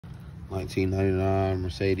1999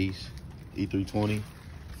 Mercedes E320,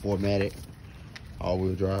 4MATIC,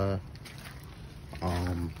 all-wheel drive.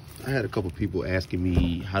 I had a couple people asking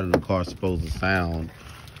me how the car's supposed to sound,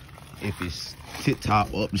 if it's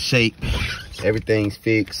tip-top, up to shape, everything's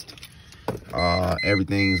fixed,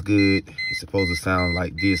 everything's good. It's supposed to sound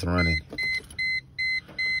like this running.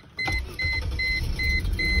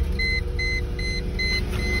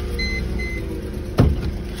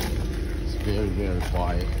 It's very, very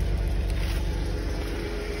quiet.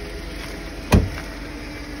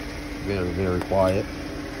 Very, very quiet.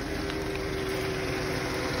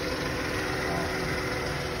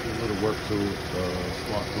 A little work to it,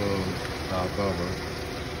 spark plug, style cover.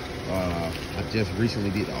 I just recently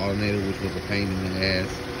did the alternator, which was a pain in the ass.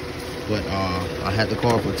 But I had the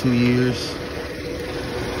car for 2 years.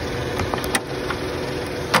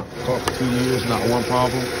 Not one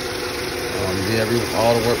problem. Did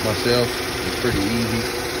all the work myself. It's pretty easy.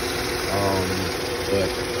 But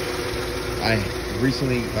I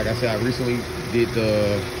recently did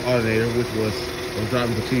the alternator, which was I was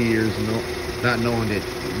driving for 2 years, not knowing that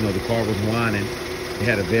the car was whining. It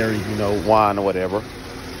had a very whine or whatever.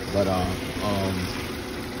 But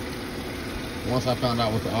once I found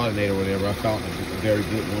out with the alternator or whatever, I found a very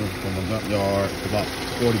good one from a dump yard for about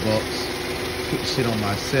 40 bucks. Put the shit on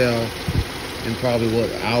myself in probably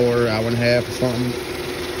an hour and a half or something,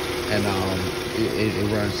 and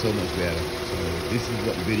it runs so much better. So this is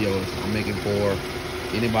what the video is I'm making for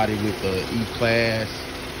anybody with the E-Class,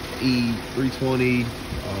 E320,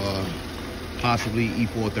 possibly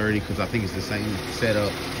E430, because I think it's the same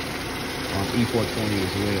setup on E420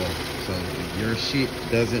 as well. So if your shit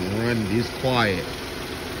doesn't run this quiet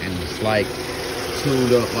and it's like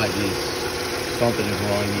tuned up like this, something is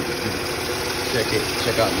wrong. You need to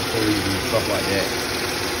check out your pulleys and stuff like that.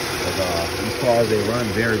 But these cars, they run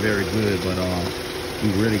very, very good, but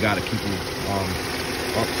you really got to keep them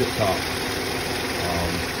up tip top.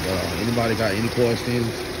 Anybody got any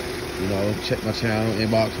questions, check my channel,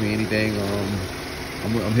 inbox me, anything.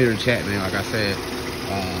 I'm here to chat, man. Like I said,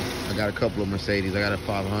 I got a couple of Mercedes. I got a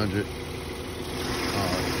 500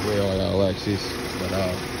 as well. I got a Lexus. But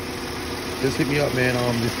just hit me up, man.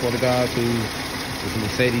 Just for the guys who is a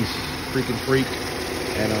Mercedes freaking freak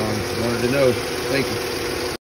and wanted to know. Thank you.